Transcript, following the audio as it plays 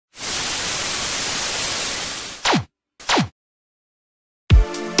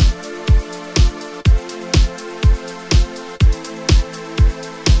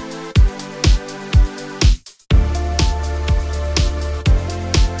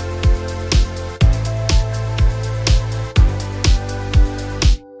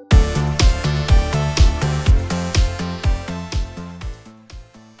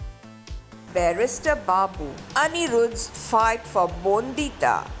Barrister Babu. Anirudh's fight for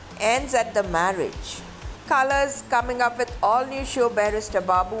Bondita ends at the marriage. Colors coming up with all new show Barrister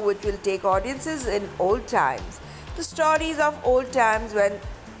Babu, which will take audiences in old times. The stories of old times when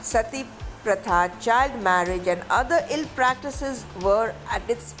Sati Pratha, child marriage and other ill practices were at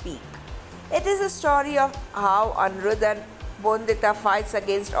its peak. It is a story of how Anirudh and Bondita fights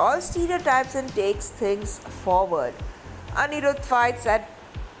against all stereotypes and takes things forward. Anirudh fights at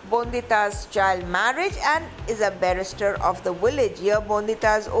Bondita's child marriage and is a barrister of the village. Here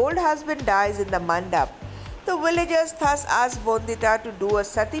Bondita's old husband dies in the mandap. The villagers thus ask Bondita to do a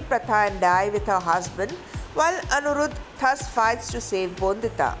Sati Pratha and die with her husband, while Anirudh thus fights to save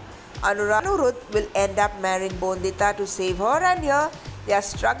Bondita. Anirudh will end up marrying Bondita to save her, and here their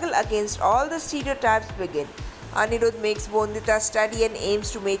struggle against all the stereotypes begin. Anirudh makes Bondita study and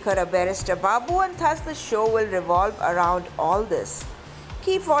aims to make her a Barrister Babu, and thus the show will revolve around all this.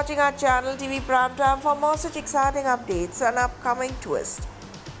 Keep watching our channel TV Primetime for more such exciting updates and upcoming twists.